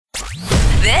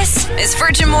This is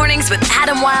Virgin Mornings with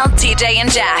Adam Wilde, TJ,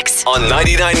 and Jax. On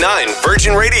 99.9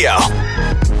 Virgin Radio.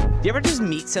 Do you ever just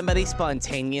meet somebody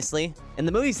spontaneously? In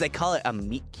the movies, they call it a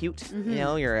meet cute. You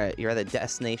know, you're at a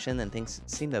destination and things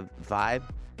seem to vibe,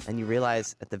 and you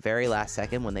realize at the very last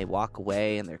second when they walk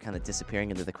away and they're kind of disappearing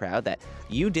into the crowd that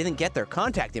you didn't get their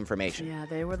contact information. Yeah,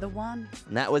 they were the one.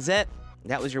 And that was it.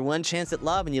 That was your one chance at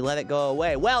love, and you let it go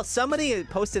away. Well, somebody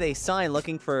posted a sign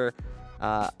looking for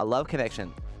a love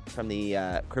connection from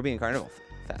the Caribbean Carnival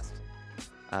Fest.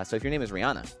 So if your name is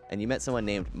Rihanna and you met someone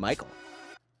named Michael,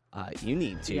 you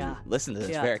need to listen to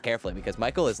this very carefully because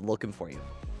Michael is looking for you.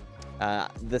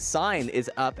 The sign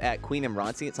is up at Queen and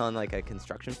Roncy. It's on like a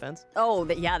construction fence. Oh,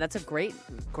 that's a great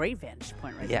vantage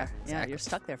point right there. Exactly. Yeah, you're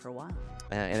stuck there for a while.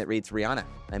 And it reads, Rihanna,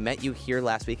 I met you here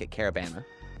last week at Carabana.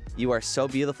 You are so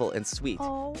beautiful and sweet.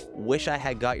 Oh. Wish I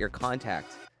had got your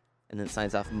contact. And then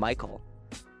signs off Michael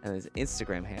and his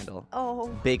Instagram handle. Oh.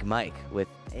 Big Mike with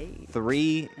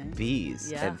 3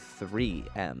 B's and 3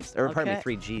 M's. Or pardon me,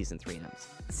 3 G's and 3 M's.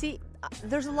 See,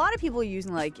 there's a lot of people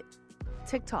using like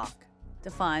TikTok to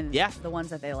find the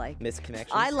ones that they like. Misconnections.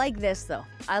 I like this though.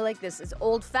 I like this. It's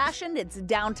old fashioned. It's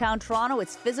downtown Toronto.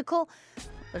 It's physical.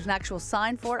 There's an actual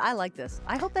sign for it. I like this.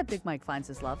 I hope that Big Mike finds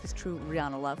his love, his true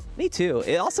Rihanna love. Me too.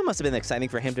 It also must have been exciting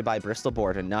for him to buy Bristol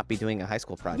board and not be doing a high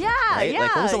school project. Yeah, right? yeah.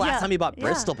 Like, when was the last time you bought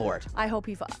Bristol board? I hope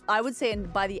I would say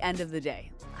by the end of the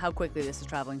day. How quickly this is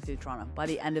traveling through Toronto. By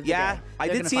the end of the day. Yeah, I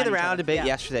did see it around a bit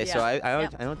yesterday, so I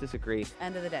don't disagree.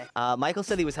 End of the day. Michael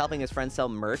said he was helping his friend sell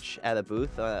merch at a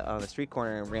booth on the street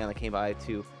corner, and Rihanna came by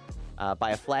to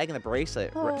buy a flag and a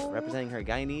bracelet representing her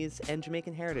Guyanese and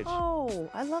Jamaican heritage. Oh,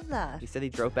 I love that. He said he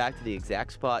drove back to the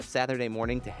exact spot Saturday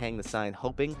morning to hang the sign,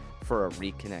 hoping for a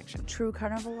reconnection. True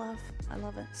carnival love. I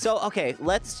love it. So, okay,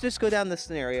 let's just go down the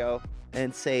scenario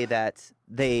and say that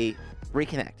they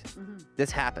reconnect. This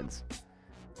happens.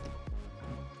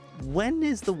 When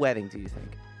is the wedding, do you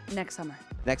think? Next summer.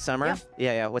 Next summer?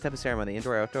 Yeah. What type of ceremony?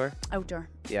 Indoor, outdoor? Outdoor.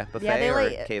 Yeah, buffet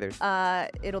or catered?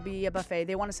 It'll be a buffet.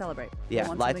 They want to celebrate. Yeah,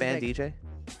 live band, big. DJ?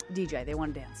 DJ. They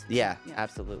want to dance. Yeah,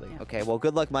 absolutely. Yeah. Okay, well,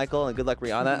 good luck, Michael, and good luck,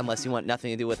 Rihanna, unless you want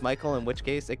nothing to do with Michael, in which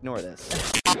case, ignore this.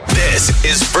 This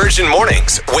is Virgin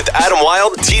Mornings with Adam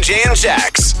Wilde, TJ, and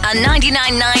Jax. On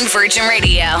 99.9 Virgin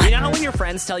Radio. You know how when your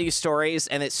friends tell you stories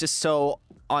and it's just so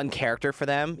on character for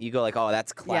them, you go like, oh,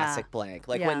 that's classic blank.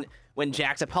 Like when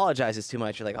Jax apologizes too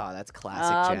much, you're like, oh, that's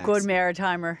classic Jax. Good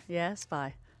maritimer. Yes,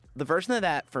 bye. The version of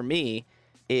that for me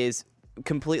is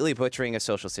completely butchering a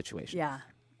social situation. Yeah.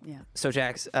 So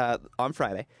Jax, on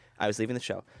Friday, I was leaving the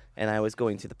show and I was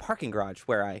going to the parking garage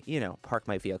where I, park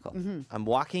my vehicle. I'm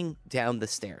walking down the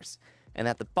stairs. And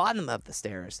at the bottom of the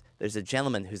stairs, there's a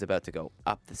gentleman who's about to go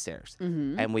up the stairs.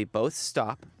 And we both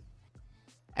stop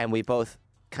and we both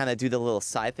kind of do the little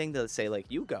side thing to say, like,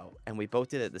 you go. And we both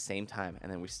did it at the same time. And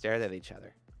then we stared at each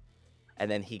other. And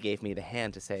then he gave me the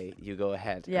hand to say, you go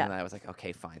ahead. Yeah. And I was like,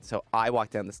 okay, fine. So I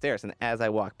walked down the stairs. And as I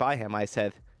walked by him, I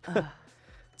said,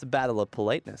 it's a battle of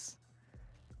politeness.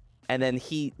 And then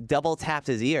he double tapped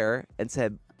his ear and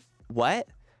said, what?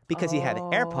 Because he had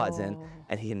AirPods in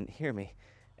and he didn't hear me.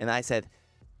 And I said,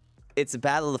 it's a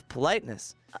battle of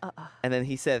politeness. And then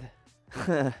he said,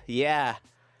 yeah.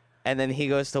 And then he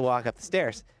goes to walk up the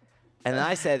stairs. And then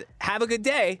I said, have a good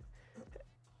day.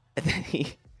 And then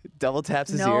he double taps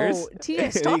his ears. No,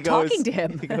 Tia, stop talking to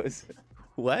him. He goes,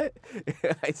 what?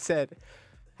 I said,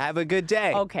 have a good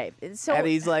day. Okay. So and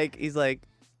he's like,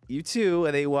 you too.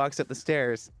 And then he walks up the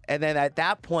stairs. And then at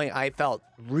that point, I felt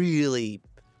really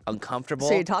uncomfortable.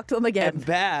 So you talked to him again. And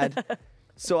bad.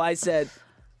 So I said,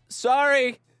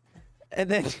 sorry. And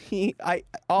then I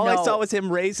saw was him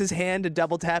raise his hand to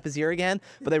double tap his ear again,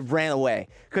 but I ran away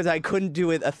because I couldn't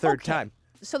do it a third time.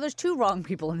 So there's two wrong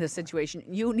people in this situation.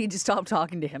 You need to stop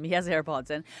talking to him. He has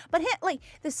AirPods in. But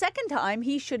the second time,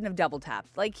 he shouldn't have double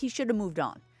tapped. Like, he should have moved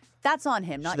on. That's on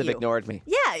him, not you. Should have ignored me.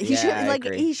 Yeah, he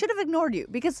should have ignored you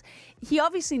because he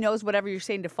obviously knows whatever you're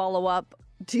saying to follow up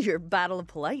to your battle of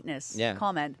politeness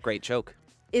comment. Great joke.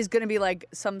 Is going to be like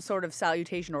some sort of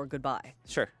salutation or goodbye.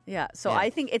 Sure. Yeah. So I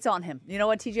think it's on him. You know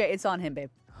what, TJ? It's on him, babe.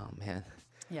 Oh, man.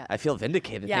 Yeah. I feel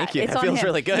vindicated. Yeah, Thank you. It's That on feels him.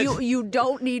 really good. You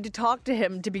don't need to talk to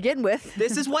him to begin with.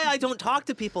 This is why I don't talk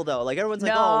to people, though. Like, everyone's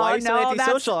like, oh, why are you so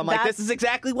antisocial? I'm like, this is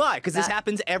exactly why. Because this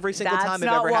happens every single time I've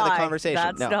ever had a conversation.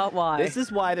 That's not why. This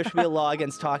is why there should be a law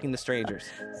against talking to strangers.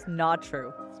 It's not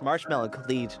true. It's Marshmallow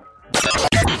Khalid.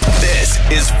 This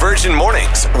is Virgin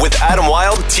Mornings with Adam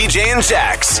Wilde, TJ, and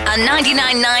Jax. On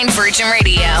 99.9 Virgin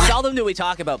Radio. Seldom do we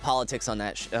talk about politics on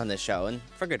this show, and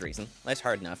for good reason. Life's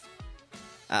hard enough.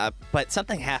 But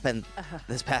something happened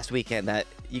this past weekend that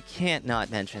you can't not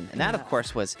mention. And that, of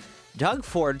course, was Doug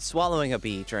Ford swallowing a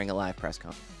bee during a live press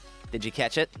conference. Did you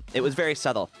catch it? It was very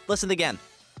subtle. Listen again.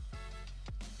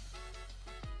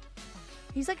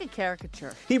 He's like a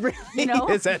caricature. He really You know?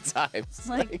 is at times.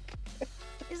 Like,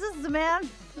 is this the man?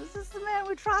 Is this the man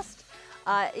we trust?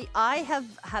 I have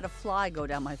had a fly go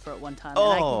down my throat one time, and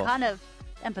I Oh. can kind of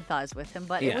empathize with him.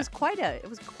 But Yeah. it was quite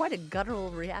a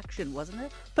guttural reaction, wasn't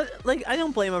it? But like, I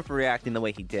don't blame him for reacting the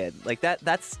way he did. Like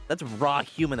that's raw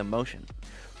human emotion.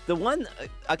 The one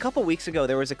a couple weeks ago,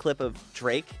 there was a clip of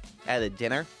Drake at a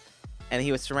dinner, and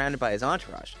he was surrounded by his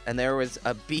entourage, and there was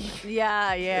a bee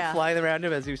Yeah. flying around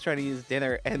him as he was trying to use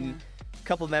dinner, and a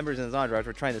couple members in his entourage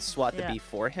were trying to swat the Yeah. bee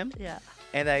for him. Yeah.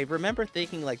 And I remember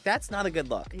thinking, like, that's not a good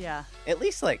look. Yeah. At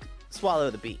least like swallow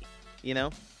the bee, you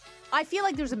know? I feel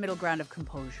like there's a middle ground of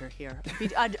composure here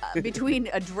between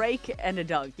a Drake and a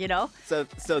Doug, you know? So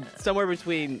somewhere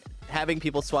between having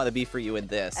people swat the bee for you and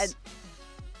this. And-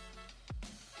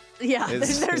 Yeah,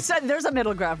 Is- there's a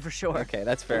middle ground for sure. Okay,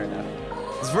 that's fair enough.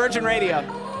 It's Virgin Radio.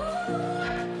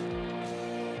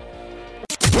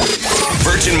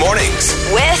 Virgin Mornings.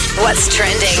 With what's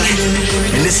trending.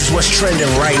 And this is what's trending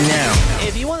right now.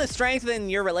 If you want to strengthen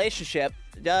your relationship,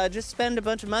 just spend a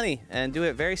bunch of money and do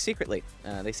it very secretly.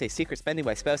 They say secret spending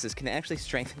by spouses can actually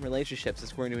strengthen relationships,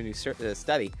 according to a new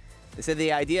study. They said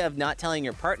the idea of not telling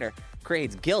your partner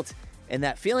creates guilt, and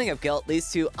that feeling of guilt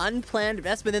leads to unplanned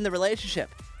investment in the relationship.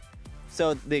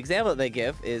 So the example that they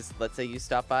give is, let's say you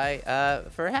stop by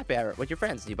for a happy hour with your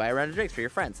friends. You buy a round of drinks for your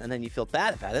friends, and then you feel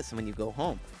bad about it. So when you go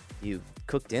home, you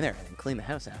cook dinner and then clean the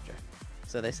house after.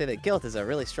 So they say that guilt is a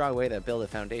really strong way to build a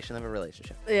foundation of a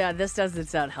relationship. Yeah, this doesn't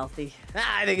sound healthy.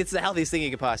 I think it's the healthiest thing you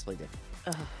could possibly do.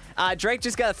 Drake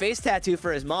just got a face tattoo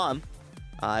for his mom.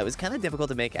 It was kind of difficult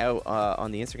to make out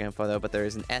on the Instagram photo, but there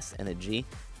is an S and a G.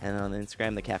 And on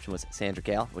Instagram, the caption was Sandra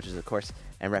Gale, which is, of course,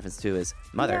 in reference to his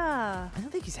mother. Yeah. I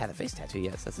don't think he's had a face tattoo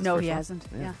yet. So that's his No, first he one. hasn't.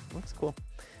 Yeah. Looks cool.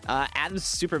 Adam's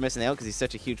super missing out because he's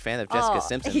such a huge fan of Jessica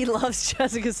Simpson. He loves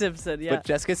Jessica Simpson, yeah. But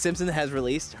Jessica Simpson has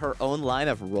released her own line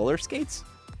of roller skates.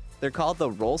 They're called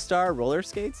the Roll Star roller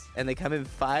skates, and they come in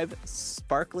 5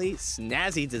 sparkly,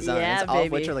 snazzy designs, Yeah, all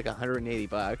of which baby. are like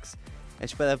 $180. And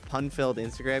she put a pun-filled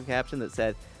Instagram caption that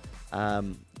said,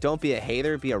 "Don't be a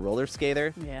hater, be a roller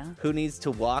skater. Yeah. Who needs to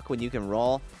walk when you can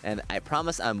roll? And I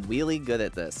promise I'm really good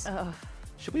at this."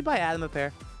 Should we buy Adam a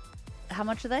pair? How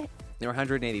much are they? They're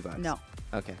 $180. No.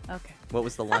 Okay. Okay. What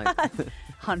was the line?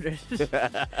 100.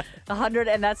 100,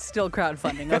 and that's still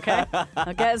crowdfunding, okay?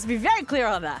 Okay, let's be very clear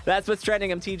on that. That's what's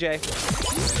trending. I'm TJ.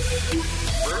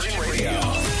 Virgin Radio.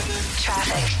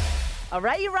 Traffic. All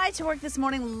right, you ride to work this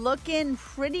morning looking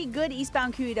pretty good.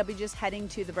 Eastbound QEW just heading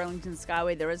to the Burlington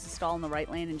Skyway. There is a stall in the right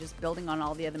lane and just building on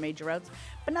all the other major roads,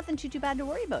 but nothing too bad to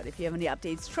worry about. If you have any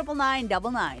updates,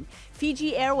 99999.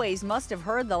 Fiji Airways must have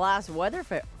heard the last weather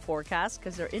forecast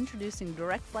because they're introducing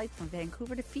direct flights from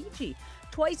Vancouver to Fiji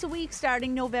twice a week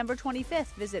starting November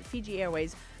 25th. Visit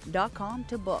FijiAirways.com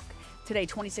to book. Today,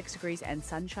 26 degrees and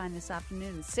sunshine this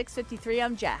afternoon. 6:53,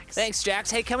 I'm Jax. Thanks,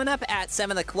 Jax. Hey, coming up at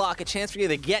 7 o'clock, a chance for you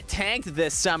to get tanked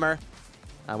this summer.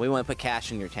 We want to put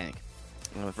cash in your tank.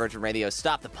 With Virgin Radio,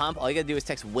 stop the pump. All you got to do is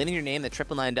text win in your name to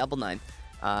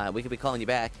 99999. We could be calling you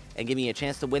back and giving you a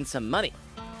chance to win some money.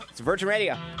 It's Virgin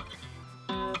Radio.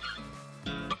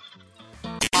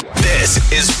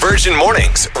 This is Virgin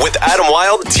Mornings with Adam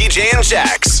Wilde, TJ, and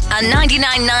Jax. On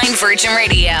 99.9 Virgin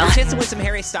Radio. A chance to win some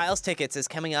Harry Styles tickets is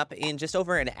coming up in just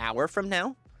over an hour from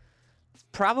now. It's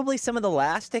probably some of the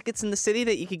last tickets in the city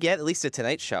that you could get, at least at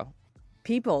tonight's show.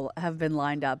 People have been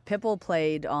lined up. Pitbull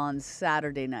played on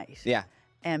Saturday night. Yeah.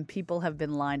 And people have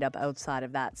been lined up outside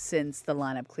of that since the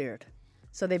lineup cleared.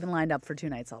 So they've been lined up for 2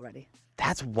 nights already.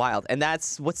 That's wild. And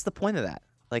what's the point of that?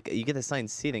 Like, you get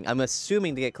assigned seating. I'm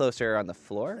assuming to get closer on the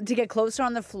floor. To get closer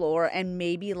on the floor and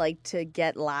maybe like to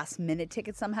get last minute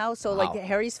tickets somehow. So like Wow.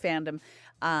 Harry's fandom,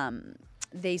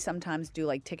 they sometimes do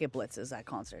like ticket blitzes at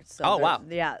concerts. So Oh, they're- wow.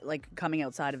 Yeah, like coming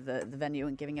outside of the venue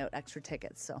and giving out extra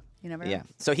tickets. So you never know. Yeah.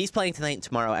 So he's playing tonight and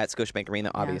tomorrow at Scotiabank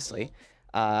Arena, obviously.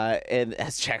 And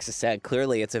as Jax has said,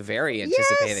 clearly it's a very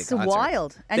anticipated Yes, concert.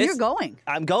 wild. And This- you're going.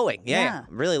 I'm going. Yeah. Yeah.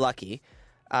 Really lucky.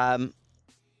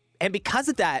 And because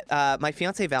of that, my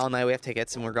fiance Val and I, we have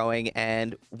tickets and we're going,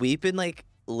 and we've been like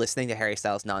listening to Harry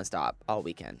Styles nonstop all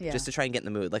weekend Yeah. just to try and get in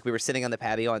the mood. Like we were sitting on the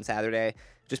patio on Saturday,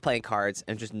 just playing cards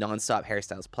and just nonstop Harry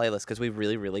Styles playlist because we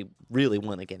really, really, really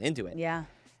want to get into it. Yeah.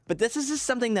 But this is just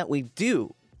something that we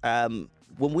do.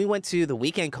 When we went to the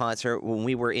Weekend concert when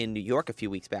we were in New York a few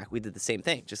weeks back, we did the same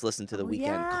thing. Just listen to the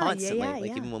Weekend yeah, constantly, yeah,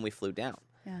 like yeah. even when we flew down.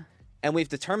 Yeah. And we've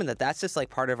determined that that's just like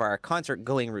part of our concert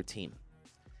going routine.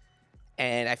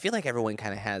 And I feel like everyone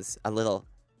kind of has a little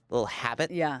little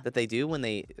habit Yeah. that they do when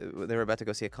they were about to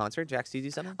go see a concert. Jax, do you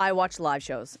do something? I watch live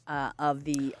shows of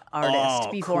the artist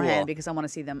Oh, beforehand cool. because I want to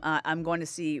see them. I'm going to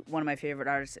see one of my favorite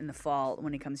artists in the fall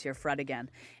when he comes here, Fred again.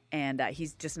 And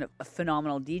he's just a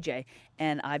phenomenal DJ.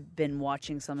 And I've been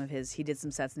watching some of his. He did some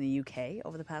sets in the UK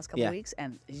over the past couple of weeks,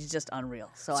 and he's just unreal.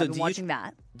 So I've been watching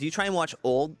that. Do you try and watch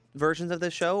old versions of the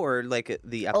show or like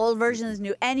the Old versions,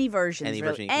 new, any versions, Any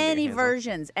really. version you can get your Any hands on.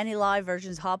 versions, any live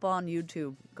versions. Hop on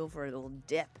YouTube, go for a little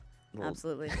dip.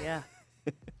 Absolutely, yeah.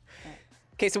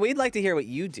 Okay, so we'd like to hear what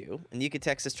you do, and you can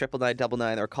text us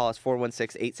 99999 or call us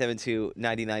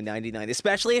 416-872-9999,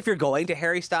 especially if you're going to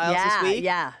Harry Styles this week.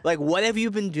 Yeah. Like, what have you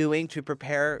been doing to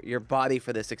prepare your body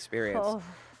for this experience? Oh.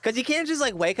 Because you can't just,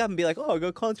 like, wake up and be like, oh, I'll go to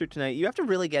a concert tonight. You have to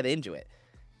really get into it.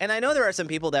 And I know there are some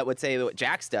people that would say what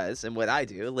Jax does and what I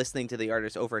do, listening to the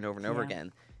artist over and over and over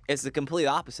again, is the complete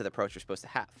opposite approach you're supposed to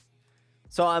have.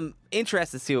 So I'm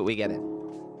interested to see what we get in.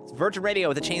 It's Virgin Radio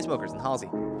with the Chainsmokers and Halsey.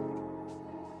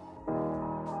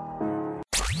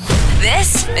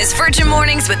 This is Virgin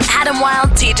Mornings with Adam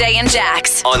Wilde, TJ, and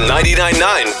Jax. On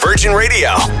 99.9 Virgin Radio.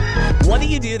 What do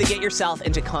you do to get yourself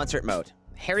into concert mode?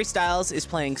 Harry Styles is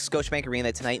playing Scotiabank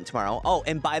Arena tonight and tomorrow. Oh,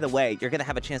 and by the way, you're going to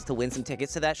have a chance to win some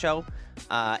tickets to that show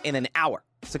in an hour.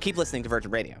 So keep listening to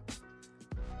Virgin Radio.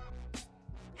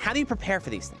 How do you prepare for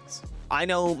these things? I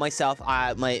know myself,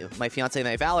 my fiance and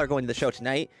I, Val, are going to the show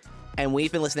tonight, and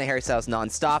we've been listening to Harry Styles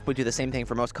nonstop. We do the same thing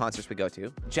for most concerts we go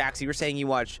to. Jax, you were saying you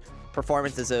watch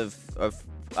performances of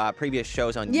previous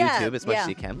shows on YouTube as much as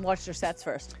you can. Watch their sets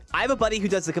first. I have a buddy who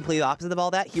does the complete opposite of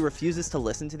all that. He refuses to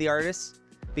listen to the artists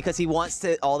because he wants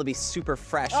it all to be super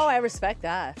fresh. Oh, I respect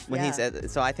that. When he's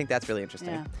so I think that's really interesting.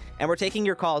 Yeah. And we're taking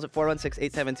your calls at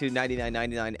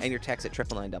 416-872-9999 and your text at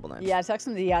 99999. Yeah, text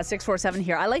from the 647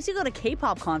 here. I like to go to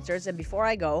K-pop concerts, and before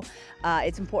I go,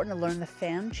 it's important to learn the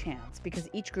fan chants because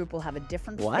each group will have a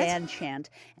different fan chant,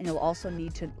 and you'll also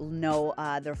need to know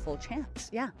their full chants.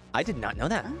 Yeah. I did not know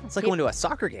that. It's like going to a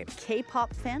soccer game.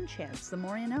 K-pop fan chants, the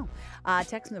more you know.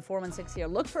 Text from the 416 here.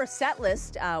 Look for a set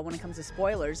list when it comes to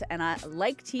spoilers, and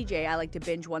like TJ, I like to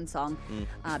binge one song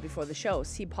before the show.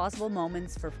 See possible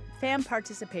moments for fan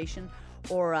participation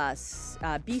or a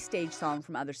B-stage song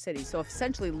from other cities. So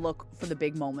essentially look for the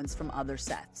big moments from other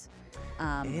sets.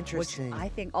 Interesting. Which I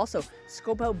think also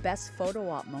scope out best photo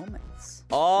op moments.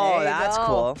 Oh, There you that's go.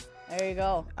 cool. There you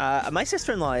go. My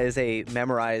sister-in-law is a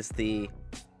memorize the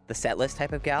set list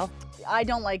type of gal. I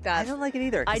don't like that. I don't like it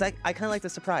either because I kind of like the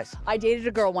surprise. I dated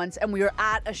a girl once, and we were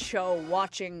at a show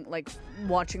watching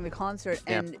the concert,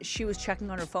 and she was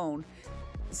checking on her phone,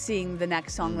 seeing the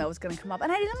next song that was going to come up, and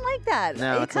I didn't like that.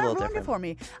 No, it it's a kind of little ruined it different. for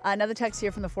me. Another text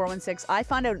here from the 416. I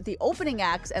find out the opening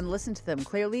acts and listen to them.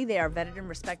 Clearly, they are vetted and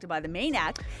respected by the main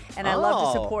act, and I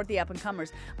love to Oh. support the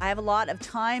up-and-comers. I have a lot of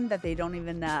time that they don't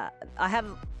even. I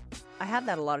have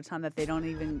that a lot of time that they don't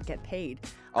even get paid.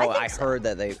 Oh, think I so. heard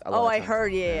that they. I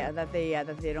heard, that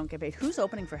they don't get paid. Who's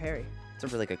opening for Harry? It's a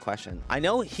really good question. I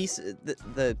know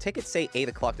the tickets say 8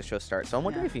 o'clock the show starts, so I'm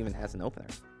wondering if he even has an opener.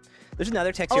 There's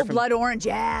another text here from Blood Orange,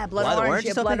 yeah, Blood Orange,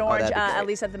 is yeah, Blood open? Oh, Orange. that'd be At great.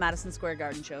 least at the Madison Square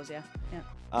Garden shows, yeah.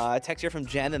 text here from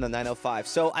Jen in the 905.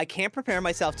 So I can't prepare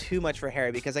myself too much for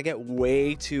Harry because I get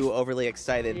way too overly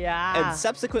excited and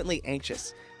subsequently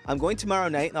anxious. I'm going tomorrow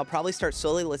night, and I'll probably start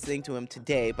slowly listening to him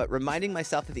today, but reminding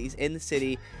myself that he's in the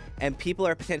city and people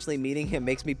are potentially meeting him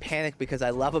makes me panic because I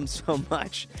love him so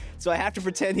much. So I have to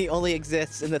pretend he only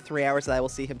exists in the 3 hours that I will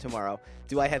see him tomorrow.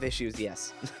 Do I have issues?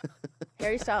 Yes.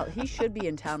 Harry Styles, he should be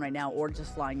in town right now or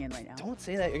just flying in right now. Don't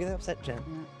say that. You're going to upset Jen.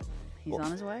 He's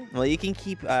on his way. Well, you can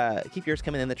keep yours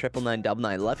coming in the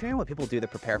 99999. Love hearing what people do to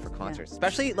prepare for concerts.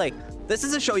 Especially, this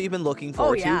is a show you've been looking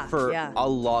forward to for a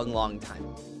long, long time.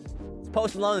 It's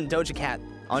Post Malone and Doja Cat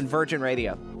on Virgin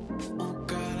Radio.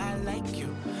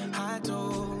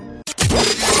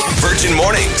 Virgin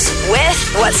Mornings.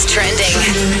 With What's Trending.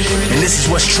 And this is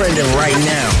what's trending right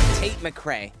now. Tate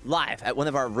McRae live at one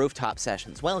of our rooftop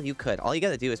sessions. Well, you could. All you got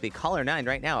to do is be caller 9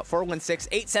 right now at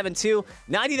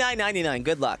 416-872-9999.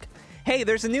 Good luck. Hey,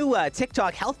 there's a new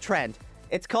TikTok health trend.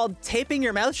 It's called taping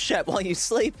your mouth shut while you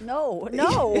sleep. No.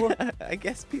 I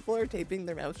guess people are taping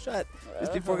their mouth shut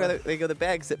just before they go to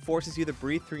bed because it forces you to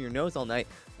breathe through your nose all night,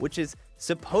 which is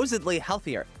supposedly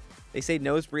healthier. They say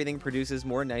nose breathing produces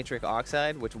more nitric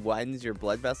oxide, which widens your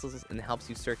blood vessels and helps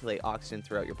you circulate oxygen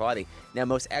throughout your body. Now,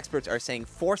 most experts are saying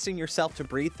forcing yourself to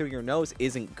breathe through your nose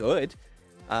isn't good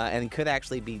and could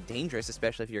actually be dangerous,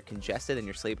 especially if you're congested in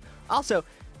your sleep. Also,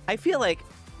 I feel like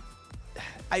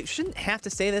I shouldn't have to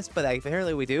say this, but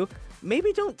apparently we do.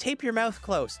 Maybe don't tape your mouth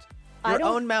closed. Your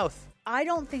own mouth. I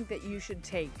don't think that you should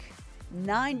take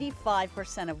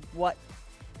 95% of what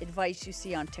advice you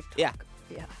see on TikTok.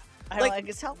 Yeah. I don't think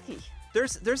it's healthy.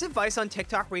 There's advice on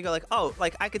TikTok where you go like, oh,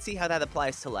 like I could see how that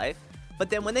applies to life. But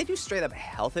then when they do straight up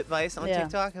health advice on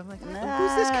TikTok, I'm like,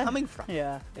 who's this coming from?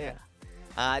 Yeah.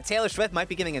 Taylor Swift might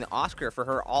be getting an Oscar for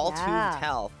her All Too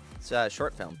Tell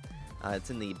short film. It's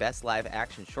in the Best Live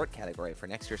Action Short category for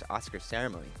next year's Oscar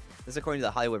ceremony. This is according to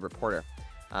The Hollywood Reporter.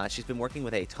 She's been working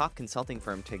with a top consulting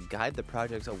firm to guide the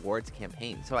project's awards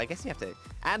campaign. So I guess you have to...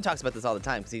 Adam talks about this all the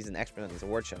time because he's an expert on these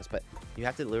award shows, but you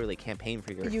have to literally campaign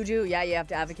for your... You do, yeah. You have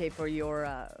to advocate for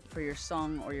your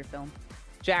song or your film.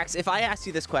 Jax, if I asked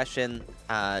you this question,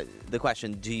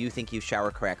 do you think you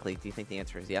shower correctly? Do you think the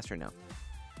answer is yes or no?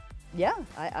 Yeah,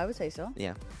 I would say so.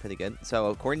 Yeah, pretty good. So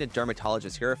according to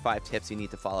dermatologists, here are 5 tips you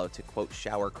need to follow to, quote,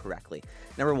 shower correctly.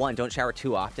 Number 1, don't shower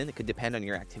too often. It could depend on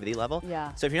your activity level.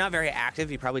 Yeah. So if you're not very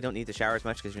active, you probably don't need to shower as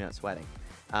much because you're not sweating.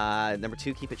 Number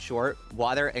 2, keep it short.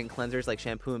 Water and cleansers like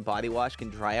shampoo and body wash can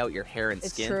dry out your hair and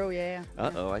skin. It's true, yeah.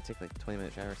 Uh-oh, I take like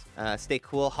 20-minute showers. Stay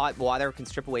cool. Hot water can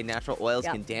strip away natural oils,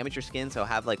 can damage your skin, so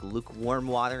have like lukewarm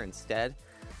water instead.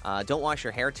 Don't wash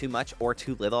your hair too much or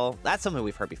too little. That's something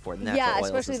we've heard before. Yeah,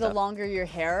 especially the longer your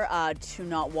hair, to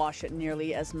not wash it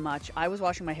nearly as much. I was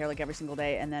washing my hair like every single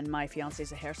day, and then my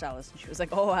fiance's a hairstylist, and she was like,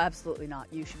 oh, absolutely not.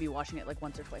 You should be washing it like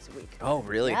once or twice a week. Oh,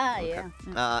 really? Yeah, okay.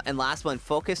 yeah. And last one,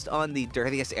 focused on the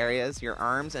dirtiest areas. Your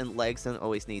arms and legs don't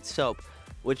always need soap,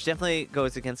 which definitely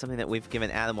goes against something that we've given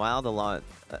Adam Wilde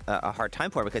a hard time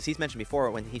for, because he's mentioned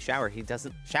before when he showers, he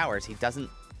doesn't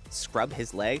scrub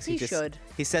his legs. He should.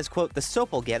 He says, quote, the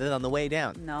soap will get it on the way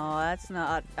down. No, that's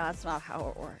not how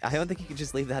it works. I don't think you can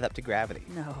just leave that up to gravity.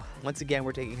 No. Once again,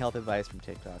 we're taking health advice from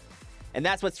TikTok. And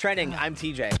that's what's trending. I'm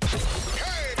TJ.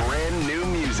 Brand new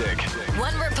music.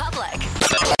 One Republic.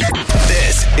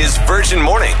 This is Virgin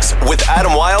Mornings with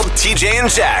Adam Wilde, TJ, and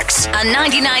Jax. On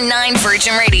 99.9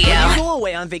 Virgin Radio. When you go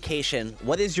away on vacation,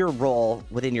 what is your role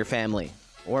within your family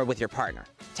or with your partner?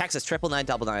 Text us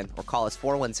 99999 or call us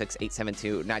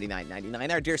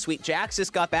 416-872-9999. Our dear sweet Jax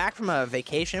just got back from a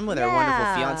vacation with her wonderful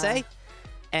fiance.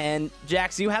 And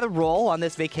Jax, you had a role on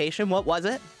this vacation. What was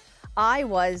it? I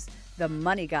was the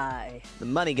money guy. The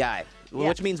money guy,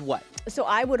 which means what? So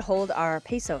I would hold our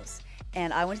pesos.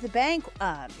 And I went to the bank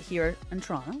here in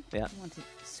Toronto. Yeah. I went to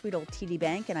sweet old TD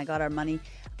Bank, and I got our money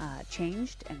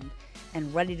changed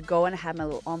and ready to go. And I had my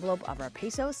little envelope of our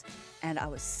pesos, and I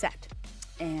was set.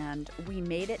 And we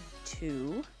made it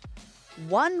to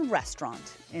one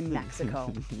restaurant in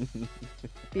Mexico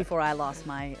before I lost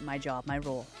my job, my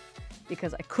role,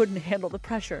 because I couldn't handle the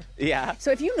pressure. Yeah. So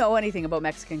if you know anything about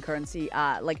Mexican currency,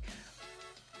 like,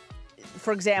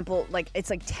 for example, like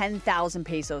it's like 10,000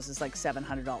 pesos is like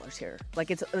 $700 here. Like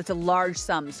it's a large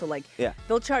sum. So like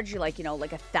they'll charge you like, you know,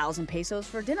 like 1,000 pesos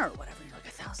for dinner or whatever. You're like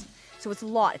 1,000. So it's a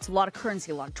lot. It's a lot of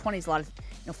currency, a lot of 20s, a lot of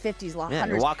 50s, a lot of 100s.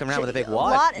 You're walking around with a big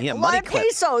wallet. A lot of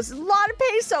pesos, a lot of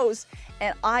pesos.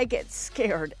 And I get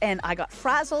scared, and I got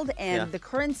frazzled, and the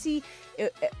currency,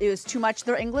 it was too much.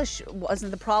 Their English wasn't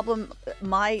the problem.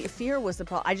 My fear was the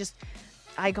problem.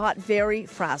 I got very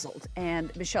frazzled,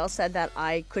 and Michelle said that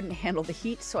I couldn't handle the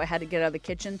heat, so I had to get out of the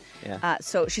kitchen. Yeah.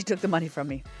 So she took the money from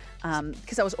me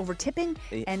because I was over tipping,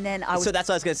 and then I was. So that's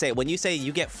what I was gonna say. When you say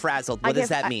you get frazzled, what does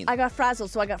that mean? I got frazzled.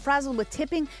 So I got frazzled with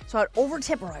tipping. So I'd over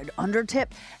tip or I'd under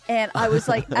tip, and I was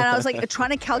like, trying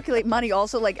to calculate money.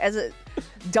 Also, like as a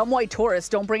dumb white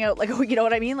tourist, don't bring out like you know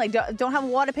what I mean. Like don't have a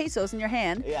wad of pesos in your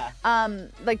hand. Yeah.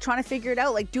 Like trying to figure it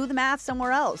out. Like do the math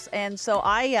somewhere else. And so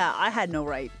I had no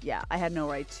right. Yeah, I had no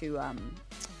right to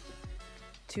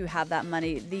have that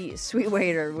money. The sweet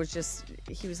waiter was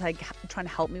he was like trying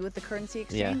to help me with the currency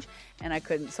exchange, and I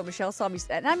couldn't. So Michelle saw me,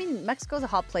 and I mean, Mexico's a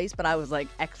hot place, but I was like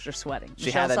extra sweating. She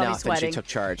Michelle had saw me enough and she sweating. took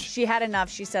charge. She had enough.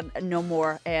 She said no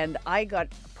more, and I got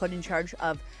put in charge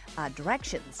of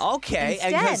directions. Okay,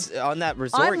 Instead, and because on that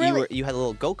resort, you had a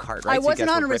little go-kart, right? I wasn't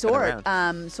on a resort.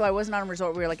 Around. So I wasn't on a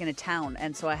resort. We were like in a town,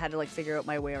 and so I had to like figure out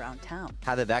my way around town.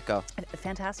 How did that go?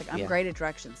 Fantastic. I'm great at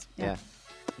directions. Yeah.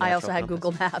 I also had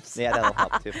Google Maps. Yeah, that'll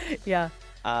help too. Yeah.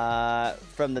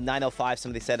 From the 905,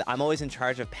 somebody said, I'm always in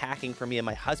charge of packing for me and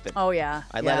my husband. Oh, yeah.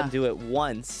 I let him do it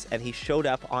once, and he showed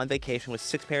up on vacation with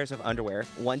 6 pairs of underwear,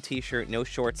 1 T-shirt, no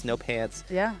shorts, no pants,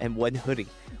 and 1 hoodie.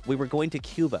 We were going to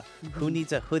Cuba. Mm-hmm. Who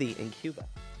needs a hoodie in Cuba?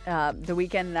 The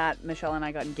weekend that Michelle and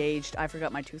I got engaged, I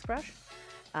forgot my toothbrush,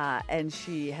 and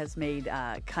she has made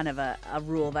kind of a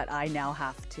rule that I now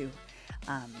have to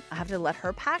I have to let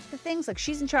her pack the things. Like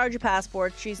she's in charge of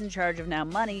passports. She's in charge of now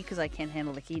money because I can't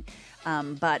handle the heat.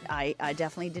 But I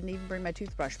definitely didn't even bring my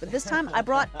toothbrush. But this time I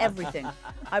brought everything.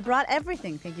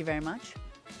 Thank you very much.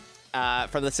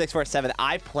 From the 647,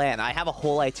 I have a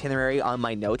whole itinerary on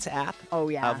my notes app. Oh,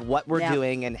 yeah. Of what we're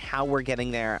doing and how we're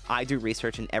getting there. I do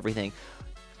research and everything.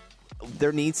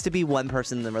 there needs to be one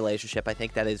person in the relationship. I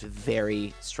think that is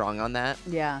very strong on that.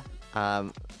 Yeah.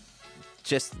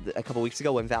 Just a couple weeks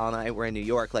ago when Val and I were in New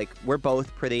York, like, we're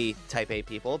both pretty type A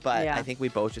people, but Yeah. I think we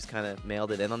both just kind of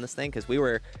mailed it in on this thing because we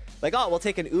were like, oh, we'll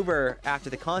take an Uber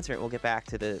after the concert. We'll get back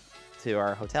to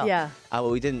our hotel. Yeah. What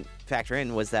we didn't factor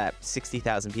in was that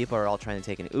 60,000 people are all trying to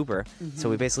take an Uber. So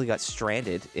we basically got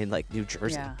stranded in, like, New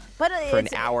Jersey Yeah. But for an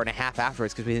it's, hour and a half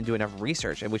afterwards because we didn't do enough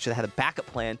research, and we should have had a backup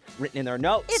plan written in our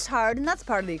notes. it's hard, and that's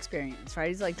part of the experience, right?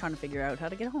 He's like trying to figure out how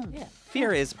to get home. Yeah.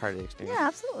 Fear is part of the experience. Yeah,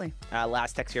 absolutely.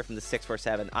 Last text here from the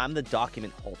 647. I'm the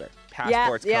document holder.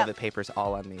 Passports, yeah. COVID papers,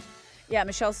 all on me. Yeah,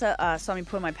 Michelle saw me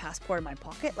put my passport in my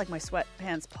pocket, like my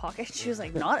sweatpants pocket. She was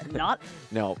like, not.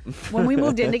 No. When we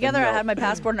moved in together, I No. had my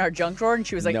passport in our junk drawer, and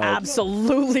she was like, No.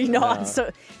 absolutely not. No. So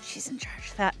she's in charge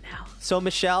of that now. So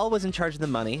Michelle was in charge of the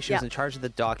money. She was Yeah. in charge of the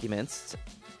documents.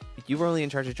 You were only in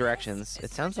charge of directions.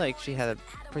 It sounds like she had a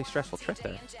pretty stressful trip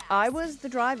there. I was the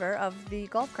driver of the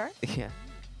golf cart. Yeah.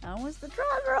 I was the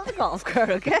driver of the golf cart,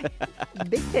 okay?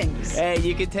 Big things. Hey,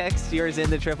 you can text yours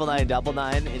in to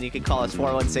 99999, and you can call us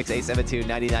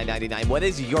 416-872-9999. What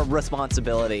is your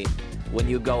responsibility when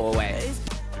you go away?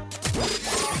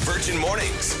 Virgin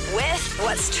Mornings. With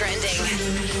what's trending.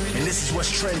 And this is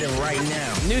what's trending right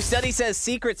now. New study says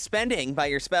secret spending by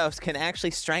your spouse can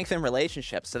actually strengthen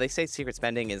relationships. So they say secret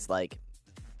spending is like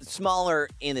smaller,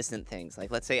 innocent things. Like,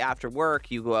 let's say after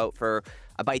work, you go out for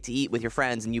a bite to eat with your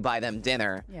friends and you buy them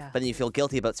dinner. Yeah. But then you feel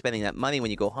guilty about spending that money when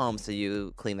you go home, so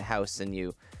you clean the house and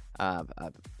you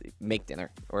make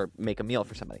dinner or make a meal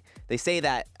for somebody. They say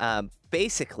that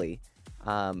basically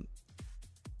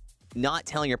not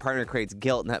telling your partner creates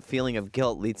guilt, and that feeling of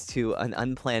guilt leads to an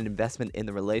unplanned investment in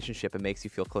the relationship and makes you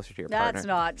feel closer to your partner. That's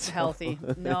not healthy.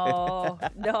 No,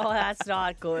 that's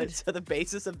not good. So the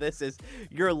basis of this is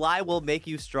your lie will make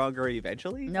you stronger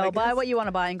eventually? No, I buy guess? what you want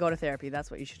to buy and go to therapy. That's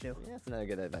what you should do. Yeah, that's another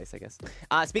good advice, I guess.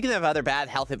 Speaking of other bad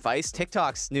health advice,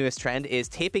 TikTok's newest trend is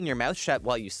taping your mouth shut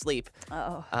while you sleep.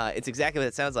 Oh. It's exactly what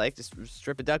it sounds like. Just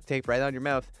strip a duct tape right on your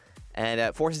mouth. And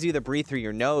it forces you to breathe through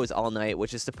your nose all night,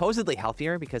 which is supposedly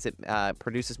healthier because it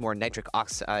produces more nitric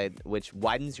oxide, which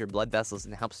widens your blood vessels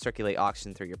and helps circulate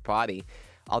oxygen through your body.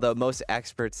 Although most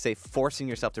experts say forcing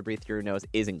yourself to breathe through your nose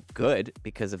isn't good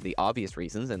because of the obvious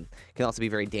reasons, and can also be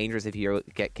very dangerous if you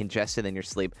get congested in your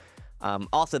sleep.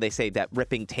 Also, they say that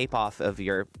ripping tape off of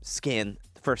your skin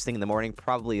first thing in the morning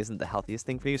probably isn't the healthiest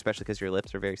thing for you, especially because your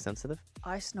lips are very sensitive.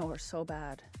 I snore so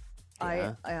bad.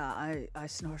 Yeah. I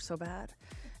snore so bad.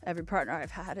 Every partner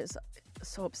I've had is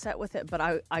so upset with it, but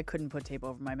I couldn't put tape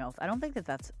over my mouth. I don't think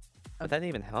that's... Would that didn't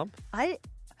even help?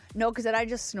 No, because then I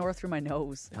just snore through my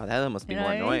nose. Oh, that must be You know more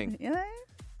what I annoying. mean? Yeah,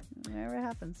 whatever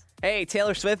happens. Hey,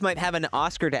 Taylor Swift might have an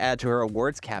Oscar to add to her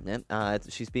awards cabinet.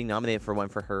 She's being nominated for one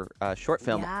for her short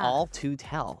film, Yeah. All Too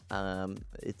Tell.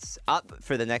 It's up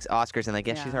for the next Oscars, and I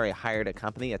guess she's Yeah. already hired a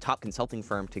company, a top consulting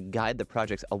firm, to guide the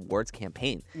project's awards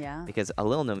campaign. Yeah. Because a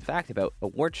little known fact about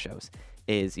award shows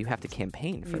is you have to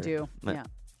campaign for You do, money, yeah.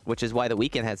 Which is why The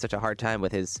Weeknd had such a hard time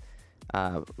with his,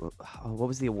 what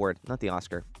was the award? Not the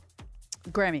Oscar.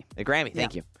 Grammy. A Grammy,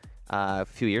 thank you. A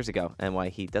few years ago, and why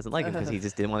he doesn't like it because he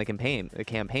just didn't want to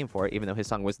campaign for it, even though his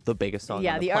song was the biggest song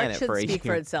Yeah, on the the planet art should for a speak for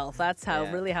year. itself. That's how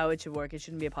Yeah. really how it should work. It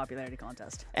shouldn't be a popularity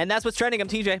contest. And that's what's trending. I'm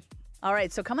TJ. All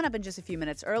right, so coming up in just a few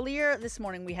minutes. Earlier this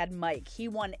morning, we had Mike. He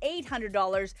won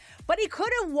 $800, but he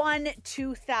could have won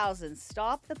 $2,000.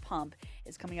 Stop the Pump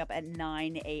is coming up at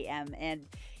 9 a.m. And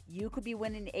you could be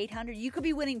winning $800. You could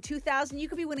be winning $2,000. You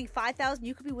could be winning $5,000.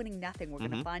 You could be winning nothing. We're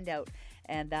going to find out.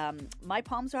 And my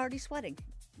palms are already sweating.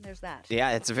 There's that.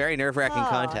 Yeah, it's a very nerve-wracking Oh,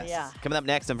 contest. yeah. Coming up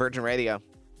next on Virgin Radio.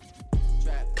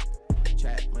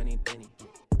 Trap, money, penny.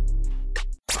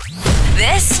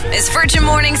 This is Virgin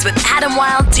Mornings with Adam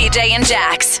Wilde, TJ, and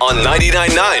Jax. On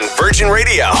 99.9 Virgin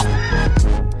Radio.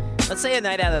 Let's say a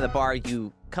night out at the bar,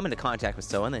 you come into contact with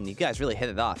someone and you guys really hit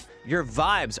it off. Your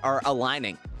vibes are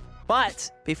aligning.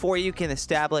 But before you can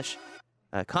establish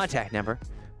a contact number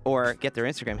or get their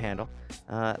Instagram handle,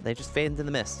 they just fade into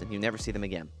the mist and you never see them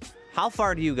again. How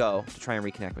far do you go to try and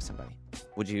reconnect with somebody?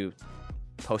 Would you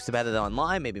post about it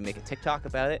online, maybe make a TikTok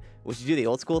about it? Would you do the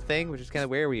old school thing, which is kind of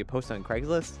weird, where you post on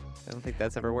Craigslist? I don't think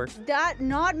that's ever worked. That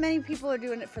not many people are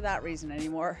doing it for that reason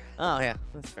anymore. Oh, yeah,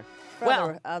 that's fair. For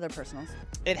Well, other personals.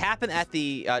 it happened at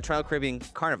the Toronto Caribbean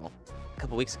Carnival a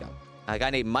couple weeks ago. A guy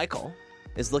named Michael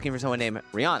is looking for someone named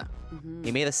Rihanna.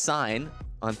 He made a sign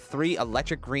on 3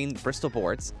 electric green Bristol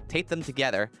boards, taped them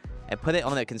together, and put it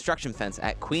on a construction fence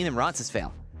at Queen and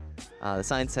Roncesvalles. The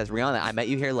sign says, Rihanna, I met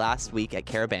you here last week at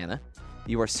Carabana.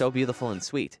 You are so beautiful and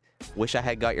sweet. Wish I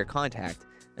had got your contact.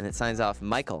 And it signs off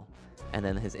Michael. And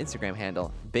then his Instagram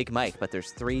handle, Big Mike, but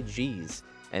there's 3 G's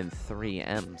and 3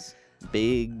 M's.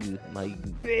 Big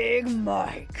Mike. Big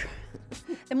Mike.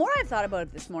 The more I've thought about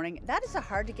it this morning, that is a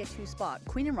hard to get to spot.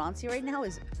 Queen and Roncy right now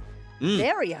is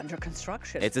very under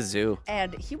construction. It's a zoo.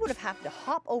 And he would have had to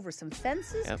hop over some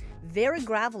fences, Yep. very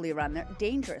gravelly around there,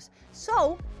 dangerous.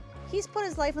 So he's put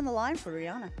his life on the line for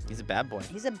Rihanna. He's a bad boy.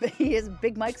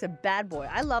 Big Mike's a bad boy.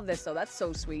 I love this though. That's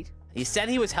so sweet. He said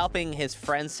he was helping his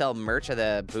friend sell merch at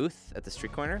the booth at the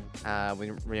street corner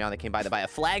when Rihanna came by to buy a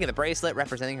flag and a bracelet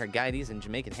representing her Guyanese and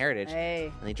Jamaican heritage.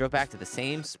 Hey. And he drove back to the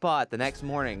same spot the next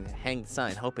morning, hanged the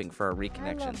sign, hoping for a I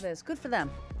reconnection. love this. Good for them.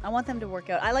 I want them to work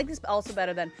out. I like this also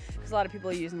better than, because a lot of people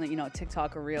are using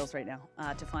TikTok or Reels right now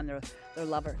to find their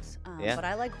lovers. Yeah. But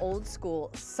I like old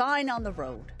school sign on the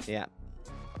road. Yeah.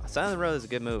 Sign on the road is a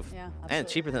good move. Yeah, And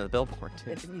absolutely. cheaper than the billboard,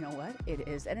 too. You know what? It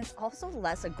is. And it's also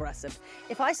less aggressive.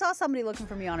 If I saw somebody looking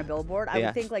for me on a billboard, I Yeah.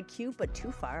 would think like cute, but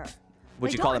too far. Would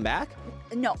Like, you call don't- him back?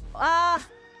 No.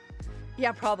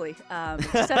 Yeah, probably.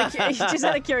 Just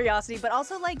out of curiosity, but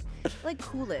also like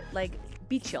cool it. Like,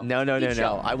 be chill. No. Be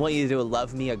chill. I want you to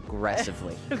love me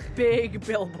aggressively. Big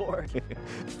billboard.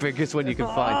 Biggest one you can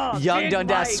Oh, find. Young Big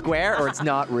Dundas Mike. Square, or it's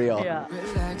not real. Yeah.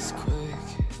 Relax quick.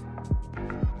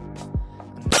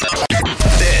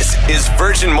 This is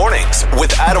Virgin Mornings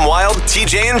with Adam Wilde,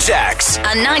 TJ, and Jax. On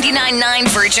 99.9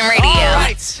 Virgin Radio. All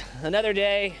right, another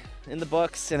day in the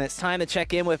books, and it's time to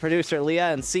check in with producer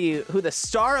Leah and see who the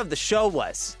star of the show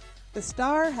was. The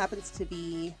star happens to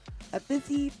be a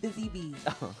busy bee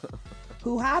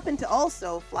who happened to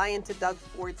also fly into Doug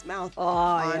Ford's mouth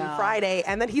on yeah. Friday,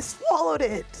 and then he swallowed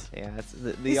it. Yeah, that's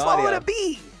the He audio. swallowed a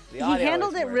bee. The He audio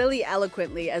handled is it worse. really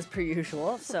eloquently, as per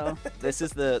usual. So, This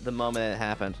is the moment it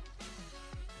happened.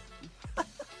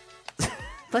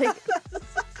 like,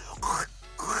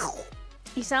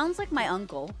 he sounds like my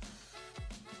uncle,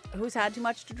 who's had too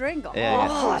much to drink.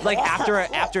 Yeah. Like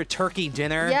after turkey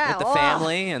dinner Yeah, with the oh.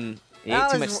 family and ate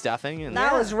That too was- much stuffing. And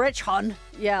That was rich, hun.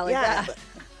 Yeah, like Yeah,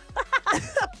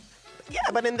 that. Yeah,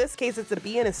 but in this case, it's a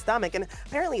bee in his stomach, and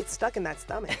apparently it's stuck in that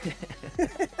stomach.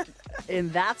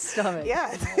 In that stomach.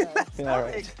 Yeah, it's in that All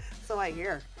stomach. right. So I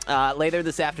hear. Later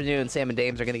this afternoon, Sam and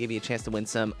Dames are going to give you a chance to win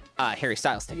some Harry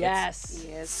Styles tickets. Yes.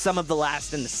 Yes. Some of the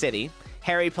last in the city.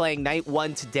 Harry playing night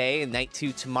 1 today and night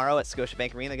 2 tomorrow at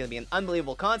Scotiabank Arena. Going to be an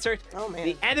unbelievable concert. Oh, man.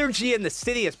 The energy in the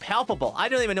city is palpable. I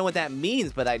don't even know what that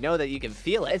means, but I know that you can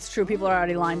feel it. It's true. People are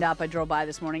already lined up. I drove by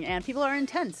this morning, and people are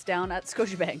intense down at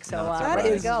Scotiabank. So That ready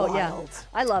to is go. wild. Yeah,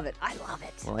 I love it. I love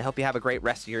it. Well, I hope you have a great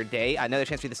rest of your day. Another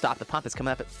chance for you to stop the pump is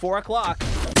coming up at 4 o'clock.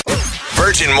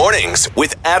 Virgin Mornings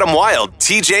with Adam Wilde,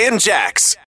 TJ, and Jax.